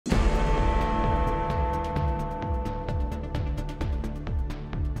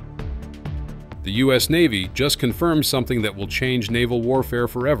The U.S. Navy just confirmed something that will change naval warfare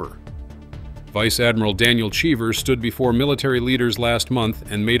forever. Vice Admiral Daniel Cheever stood before military leaders last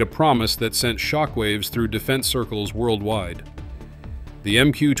month and made a promise that sent shockwaves through defense circles worldwide. The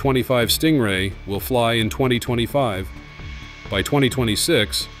MQ-25 Stingray will fly in 2025. By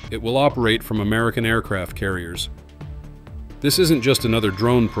 2026, it will operate from American aircraft carriers. This isn't just another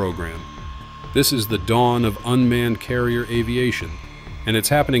drone program. This is the dawn of unmanned carrier aviation, and it's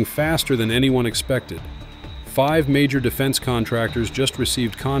happening faster than anyone expected. 5 major defense contractors just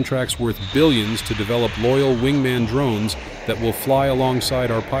received contracts worth billions to develop loyal wingman drones that will fly alongside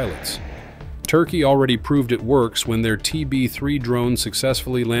our pilots. Turkey already proved it works when their TB-3 drone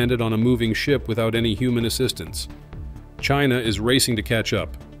successfully landed on a moving ship without any human assistance. China is racing to catch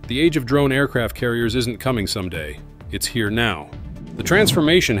up. The age of drone aircraft carriers isn't coming someday. It's here now. The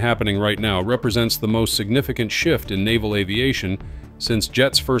transformation happening right now represents the most significant shift in naval aviation since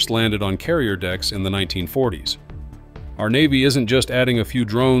jets first landed on carrier decks in the 1940s. Our Navy isn't just adding a few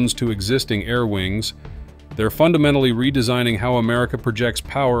drones to existing air wings, they're fundamentally redesigning how America projects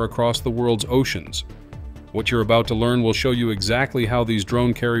power across the world's oceans. What you're about to learn will show you exactly how these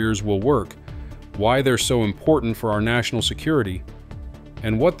drone carriers will work, why they're so important for our national security,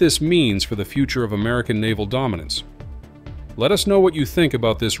 and what this means for the future of American naval dominance. Let us know what you think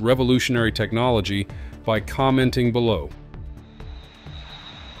about this revolutionary technology by commenting below.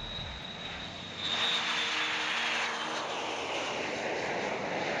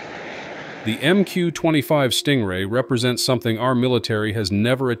 The MQ-25 Stingray represents something our military has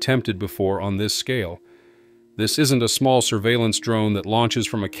never attempted before on this scale. This isn't a small surveillance drone that launches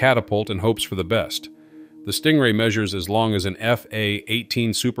from a catapult and hopes for the best. The Stingray measures as long as an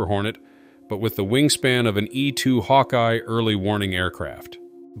FA-18 Super Hornet, but with the wingspan of an E-2 Hawkeye early warning aircraft.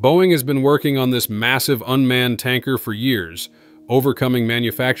 Boeing has been working on this massive unmanned tanker for years, overcoming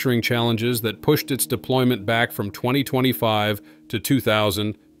manufacturing challenges that pushed its deployment back from 2025 to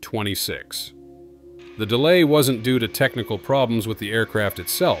 2026. The delay wasn't due to technical problems with the aircraft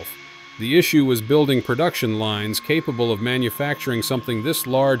itself. The issue was building production lines capable of manufacturing something this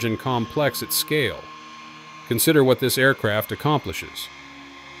large and complex at scale. Consider what this aircraft accomplishes.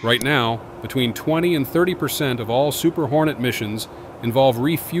 Right now, between 20 and 30% of all Super Hornet missions involve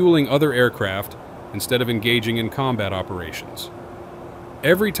refueling other aircraft instead of engaging in combat operations.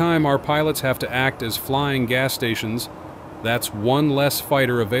 Every time our pilots have to act as flying gas stations, that's one less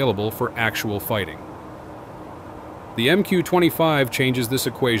fighter available for actual fighting. The MQ-25 changes this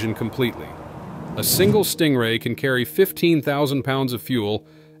equation completely. A single Stingray can carry 15,000 pounds of fuel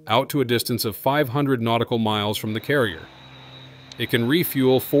out to a distance of 500 nautical miles from the carrier. It can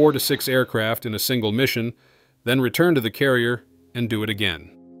refuel 4 to 6 aircraft in a single mission, then return to the carrier and do it again.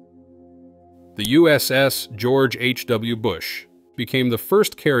 The USS George H.W. Bush became the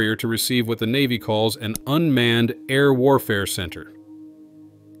first carrier to receive what the Navy calls an Unmanned Air Warfare Center.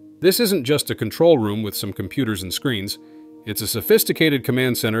 This isn't just a control room with some computers and screens. It's a sophisticated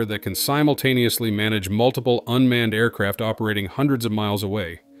command center that can simultaneously manage multiple unmanned aircraft operating hundreds of miles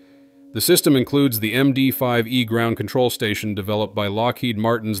away. The system includes the MD-5E ground control station developed by Lockheed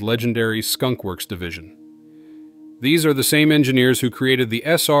Martin's legendary Skunk Works division. These are the same engineers who created the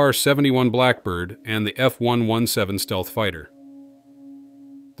SR-71 Blackbird and the F-117 stealth fighter.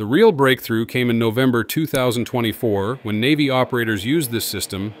 The real breakthrough came in November 2024 when Navy operators used this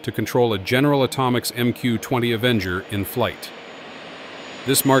system to control a General Atomics MQ-20 Avenger in flight.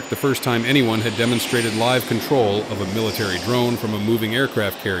 This marked the first time anyone had demonstrated live control of a military drone from a moving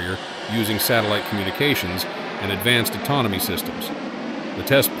aircraft carrier using satellite communications and advanced autonomy systems. The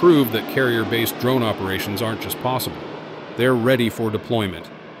test proved that carrier-based drone operations aren't just possible. They're ready for deployment.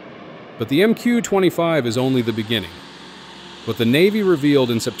 But the MQ-25 is only the beginning. What the Navy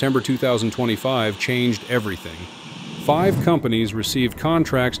revealed in September 2025 changed everything. 5 companies received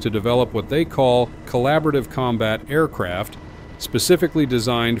contracts to develop what they call collaborative combat aircraft, specifically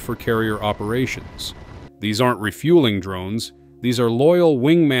designed for carrier operations. These aren't refueling drones. These are loyal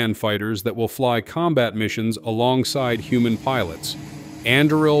wingman fighters that will fly combat missions alongside human pilots.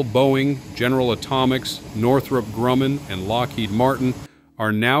 Anduril, Boeing, General Atomics, Northrop Grumman, and Lockheed Martin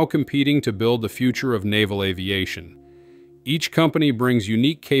are now competing to build the future of naval aviation. Each company brings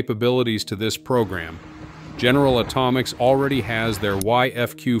unique capabilities to this program. General Atomics already has their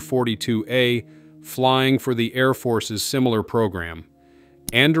YFQ-42A flying for the Air Force's similar program.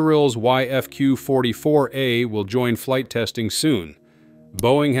 Anduril's YFQ-44A will join flight testing soon.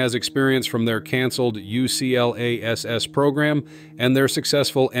 Boeing has experience from their canceled UCLASS program and their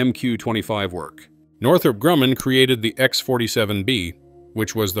successful MQ-25 work. Northrop Grumman created the X-47B,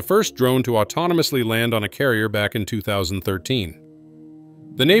 which was the first drone to autonomously land on a carrier back in 2013.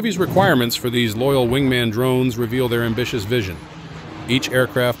 The Navy's requirements for these loyal wingman drones reveal their ambitious vision. Each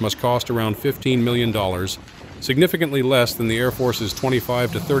aircraft must cost around $15 million, significantly less than the Air Force's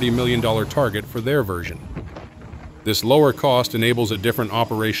 $25 to $30 million target for their version. This lower cost enables a different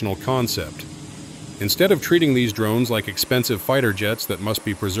operational concept. Instead of treating these drones like expensive fighter jets that must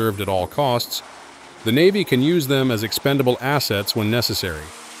be preserved at all costs, the Navy can use them as expendable assets when necessary.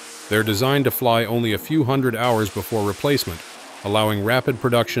 They're designed to fly only a few hundred hours before replacement, allowing rapid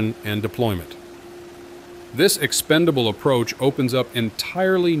production and deployment. This expendable approach opens up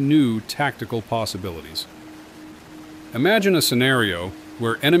entirely new tactical possibilities. Imagine a scenario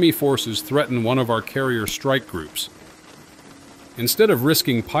where enemy forces threaten one of our carrier strike groups. Instead of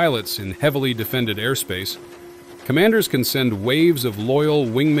risking pilots in heavily defended airspace, commanders can send waves of loyal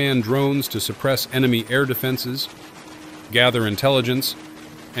wingman drones to suppress enemy air defenses, gather intelligence,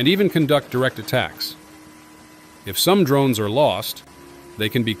 and even conduct direct attacks. If some drones are lost, they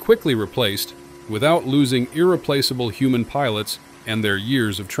can be quickly replaced without losing irreplaceable human pilots and their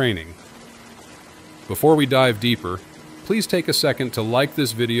years of training. Before we dive deeper, please take a second to like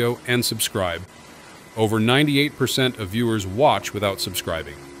this video and subscribe. Over 98% of viewers watch without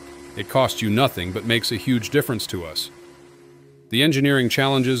subscribing. It costs you nothing but makes a huge difference to us. The engineering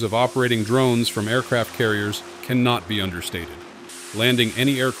challenges of operating drones from aircraft carriers cannot be understated. Landing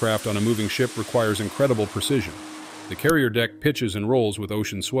any aircraft on a moving ship requires incredible precision. The carrier deck pitches and rolls with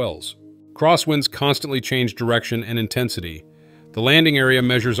ocean swells. Crosswinds constantly change direction and intensity. The landing area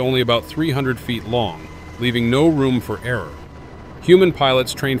measures only about 300 feet long, leaving no room for error. Human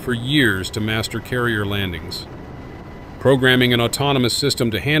pilots train for years to master carrier landings. Programming an autonomous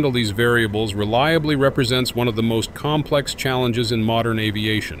system to handle these variables reliably represents one of the most complex challenges in modern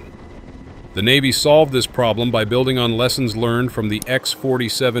aviation. The Navy solved this problem by building on lessons learned from the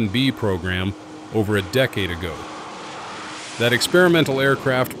X-47B program over a decade ago. That experimental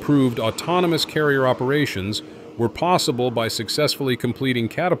aircraft proved autonomous carrier operations were possible by successfully completing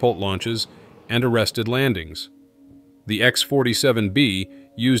catapult launches and arrested landings. The X-47B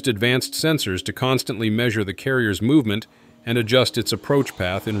used advanced sensors to constantly measure the carrier's movement and adjust its approach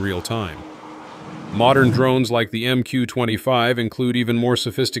path in real time. Modern drones like the MQ-25 include even more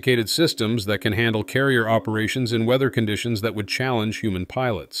sophisticated systems that can handle carrier operations in weather conditions that would challenge human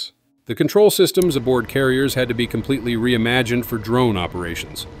pilots. The control systems aboard carriers had to be completely reimagined for drone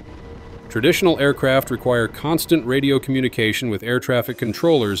operations. Traditional aircraft require constant radio communication with air traffic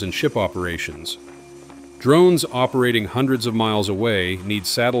controllers in ship operations. Drones operating hundreds of miles away need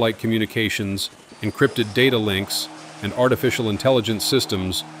satellite communications, encrypted data links, and artificial intelligence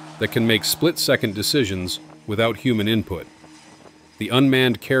systems that can make split-second decisions without human input. The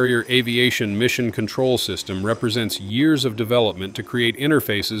Unmanned Carrier Aviation Mission Control System represents years of development to create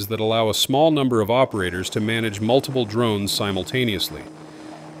interfaces that allow a small number of operators to manage multiple drones simultaneously.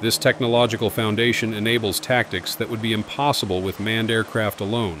 This technological foundation enables tactics that would be impossible with manned aircraft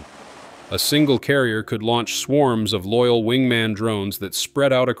alone. A single carrier could launch swarms of loyal wingman drones that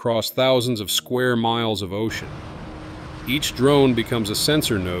spread out across thousands of square miles of ocean. Each drone becomes a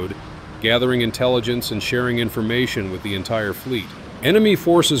sensor node, gathering intelligence and sharing information with the entire fleet. Enemy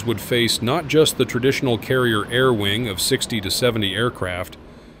forces would face not just the traditional carrier air wing of 60 to 70 aircraft,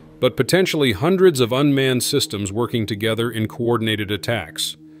 but potentially hundreds of unmanned systems working together in coordinated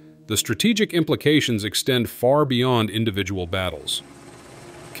attacks. The strategic implications extend far beyond individual battles.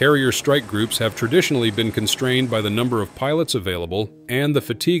 Carrier strike groups have traditionally been constrained by the number of pilots available and the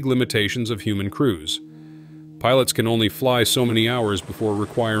fatigue limitations of human crews. Pilots can only fly so many hours before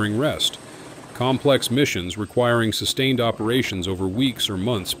requiring rest. Complex missions requiring sustained operations over weeks or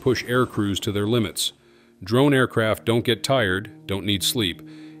months push air crews to their limits. Drone aircraft don't get tired, don't need sleep,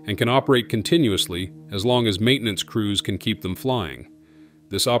 and can operate continuously as long as maintenance crews can keep them flying.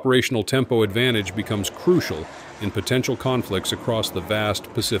 This operational tempo advantage becomes crucial in potential conflicts across the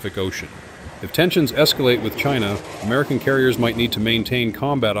vast Pacific Ocean. If tensions escalate with China, American carriers might need to maintain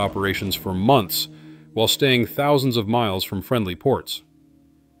combat operations for months while staying thousands of miles from friendly ports.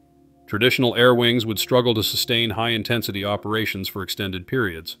 Traditional air wings would struggle to sustain high-intensity operations for extended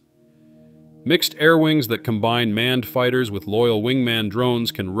periods. Mixed air wings that combine manned fighters with loyal wingman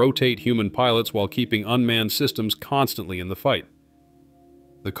drones can rotate human pilots while keeping unmanned systems constantly in the fight.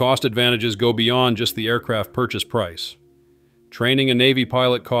 The cost advantages go beyond just the aircraft purchase price. Training a Navy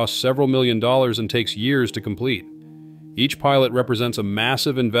pilot costs several $millions and takes years to complete. Each pilot represents a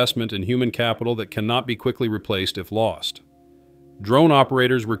massive investment in human capital that cannot be quickly replaced if lost. Drone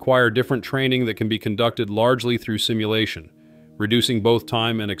operators require different training that can be conducted largely through simulation, reducing both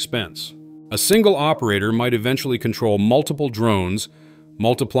time and expense. A single operator might eventually control multiple drones,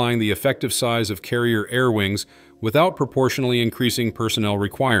 multiplying the effective size of carrier air wings without proportionally increasing personnel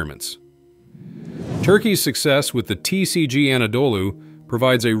requirements. Turkey's success with the TCG Anadolu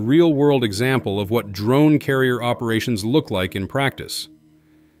provides a real-world example of what drone carrier operations look like in practice.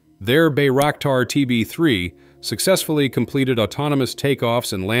 Their Bayraktar TB3 successfully completed autonomous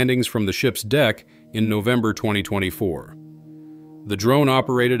takeoffs and landings from the ship's deck in November 2024. The drone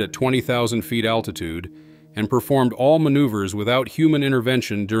operated at 20,000 feet altitude and performed all maneuvers without human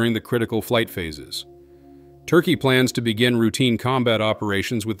intervention during the critical flight phases. Turkey plans to begin routine combat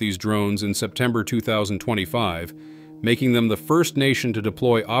operations with these drones in September 2025, making them the first nation to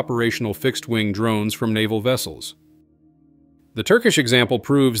deploy operational fixed-wing drones from naval vessels. The Turkish example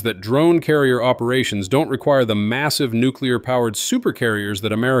proves that drone carrier operations don't require the massive nuclear-powered supercarriers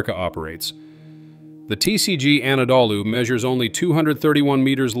that America operates. The TCG Anadolu measures only 231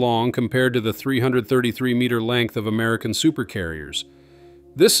 meters long compared to the 333-meter length of American supercarriers.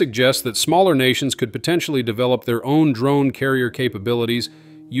 This suggests that smaller nations could potentially develop their own drone carrier capabilities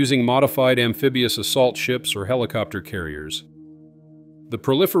using modified amphibious assault ships or helicopter carriers. The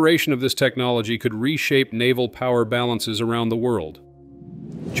proliferation of this technology could reshape naval power balances around the world.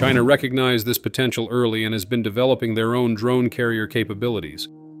 China recognized this potential early and has been developing their own drone carrier capabilities.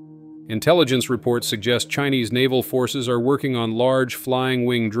 Intelligence reports suggest Chinese naval forces are working on large flying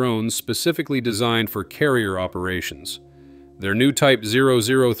wing drones specifically designed for carrier operations. Their new Type 003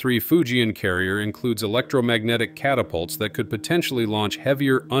 Fujian carrier includes electromagnetic catapults that could potentially launch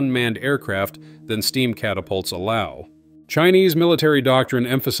heavier unmanned aircraft than steam catapults allow. Chinese military doctrine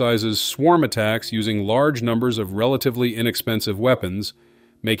emphasizes swarm attacks using large numbers of relatively inexpensive weapons,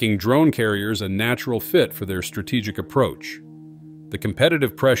 making drone carriers a natural fit for their strategic approach. The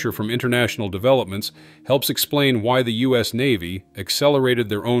competitive pressure from international developments helps explain why the U.S. Navy accelerated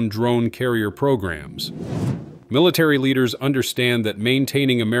their own drone carrier programs. Military leaders understand that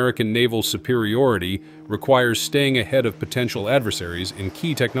maintaining American naval superiority requires staying ahead of potential adversaries in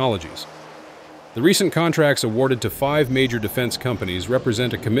key technologies. The recent contracts awarded to 5 major defense companies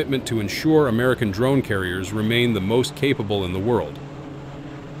represent a commitment to ensure American drone carriers remain the most capable in the world.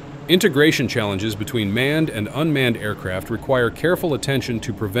 Integration challenges between manned and unmanned aircraft require careful attention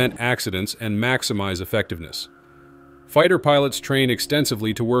to prevent accidents and maximize effectiveness. Fighter pilots train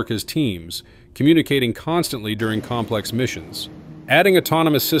extensively to work as teams, communicating constantly during complex missions. Adding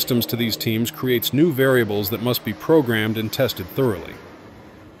autonomous systems to these teams creates new variables that must be programmed and tested thoroughly.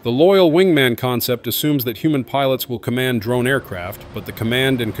 The loyal wingman concept assumes that human pilots will command drone aircraft, but the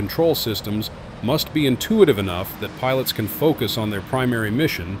command and control systems must be intuitive enough that pilots can focus on their primary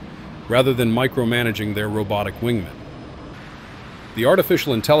mission rather than micromanaging their robotic wingmen. The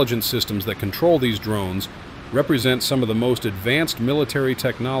artificial intelligence systems that control these drones represent some of the most advanced military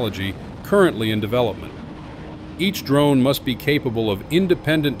technology currently in development. Each drone must be capable of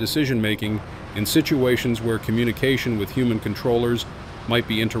independent decision-making in situations where communication with human controllers might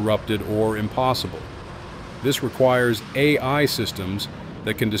be interrupted or impossible. This requires AI systems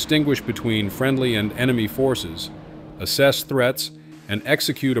that can distinguish between friendly and enemy forces, assess threats, and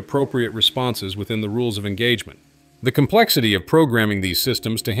execute appropriate responses within the rules of engagement. The complexity of programming these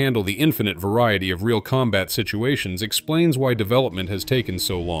systems to handle the infinite variety of real combat situations explains why development has taken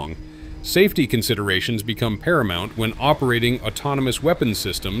so long. Safety considerations become paramount when operating autonomous weapons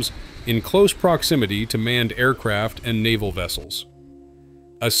systems in close proximity to manned aircraft and naval vessels.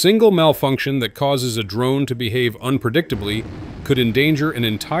 A single malfunction that causes a drone to behave unpredictably could endanger an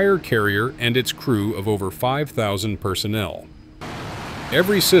entire carrier and its crew of over 5,000 personnel.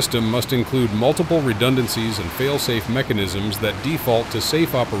 Every system must include multiple redundancies and fail-safe mechanisms that default to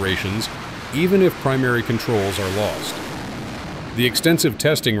safe operations even if primary controls are lost. The extensive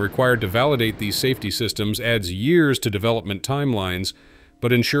testing required to validate these safety systems adds years to development timelines,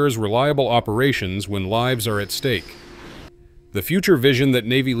 but ensures reliable operations when lives are at stake. The future vision that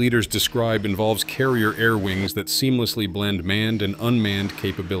Navy leaders describe involves carrier air wings that seamlessly blend manned and unmanned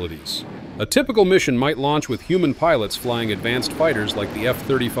capabilities. A typical mission might launch with human pilots flying advanced fighters like the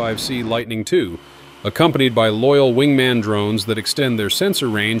F-35C Lightning II, accompanied by loyal wingman drones that extend their sensor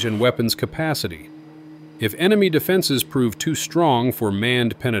range and weapons capacity. If enemy defenses prove too strong for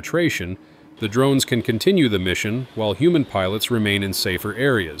manned penetration, the drones can continue the mission while human pilots remain in safer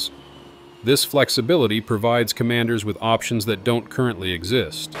areas. This flexibility provides commanders with options that don't currently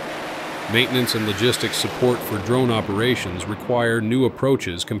exist. Maintenance and logistics support for drone operations require new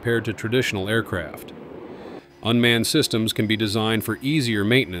approaches compared to traditional aircraft. Unmanned systems can be designed for easier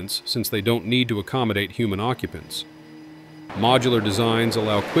maintenance since they don't need to accommodate human occupants. Modular designs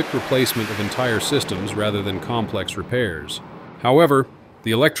allow quick replacement of entire systems rather than complex repairs. However,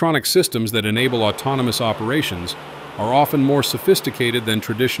 the electronic systems that enable autonomous operations are often more sophisticated than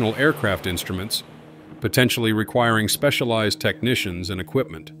traditional aircraft instruments, potentially requiring specialized technicians and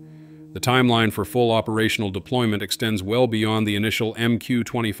equipment. The timeline for full operational deployment extends well beyond the initial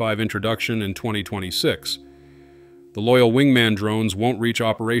MQ-25 introduction in 2026. The loyal wingman drones won't reach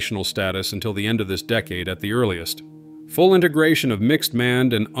operational status until the end of this decade at the earliest. Full integration of mixed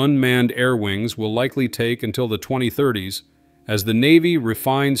manned and unmanned air wings will likely take until the 2030s, as the Navy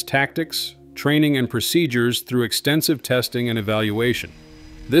refines tactics, training, and procedures through extensive testing and evaluation.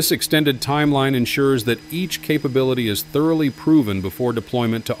 This extended timeline ensures that each capability is thoroughly proven before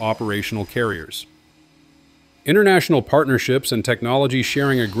deployment to operational carriers. International partnerships and technology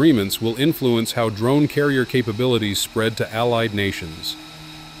sharing agreements will influence how drone carrier capabilities spread to allied nations.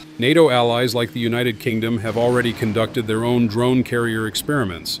 NATO allies like the United Kingdom have already conducted their own drone carrier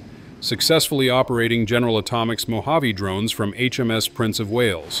experiments, successfully operating General Atomics Mojave drones from HMS Prince of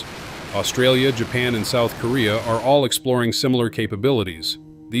Wales. Australia, Japan, and South Korea are all exploring similar capabilities.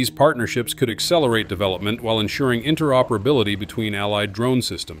 These partnerships could accelerate development while ensuring interoperability between allied drone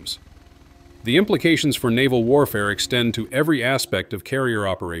systems. The implications for naval warfare extend to every aspect of carrier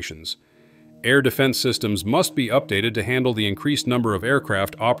operations. Air defense systems must be updated to handle the increased number of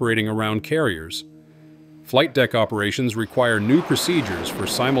aircraft operating around carriers. Flight deck operations require new procedures for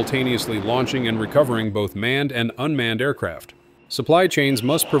simultaneously launching and recovering both manned and unmanned aircraft. Supply chains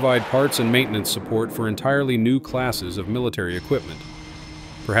must provide parts and maintenance support for entirely new classes of military equipment.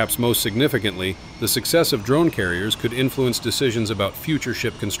 Perhaps most significantly, the success of drone carriers could influence decisions about future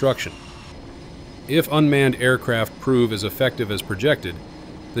ship construction. If unmanned aircraft prove as effective as projected,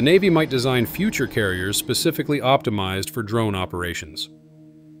 the Navy might design future carriers specifically optimized for drone operations.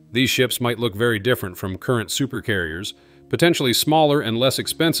 These ships might look very different from current supercarriers, potentially smaller and less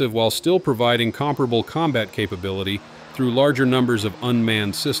expensive while still providing comparable combat capability through larger numbers of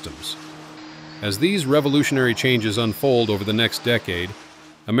unmanned systems. As these revolutionary changes unfold over the next decade,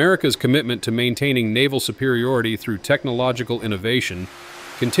 America's commitment to maintaining naval superiority through technological innovation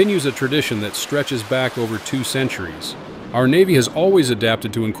continues a tradition that stretches back over 2 centuries. Our Navy has always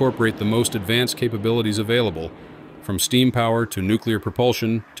adapted to incorporate the most advanced capabilities available, from steam power to nuclear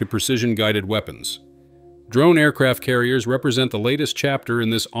propulsion to precision-guided weapons. Drone aircraft carriers represent the latest chapter in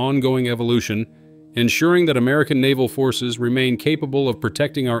this ongoing evolution, ensuring that American naval forces remain capable of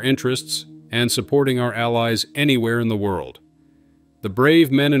protecting our interests and supporting our allies anywhere in the world. The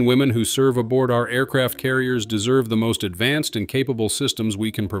brave men and women who serve aboard our aircraft carriers deserve the most advanced and capable systems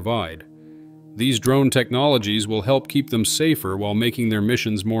we can provide. These drone technologies will help keep them safer while making their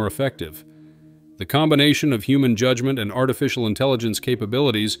missions more effective. The combination of human judgment and artificial intelligence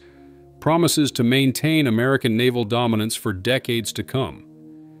capabilities promises to maintain American naval dominance for decades to come.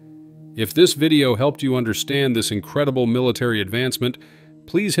 If this video helped you understand this incredible military advancement,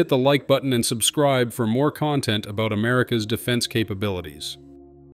 please hit the like button and subscribe for more content about America's defense capabilities.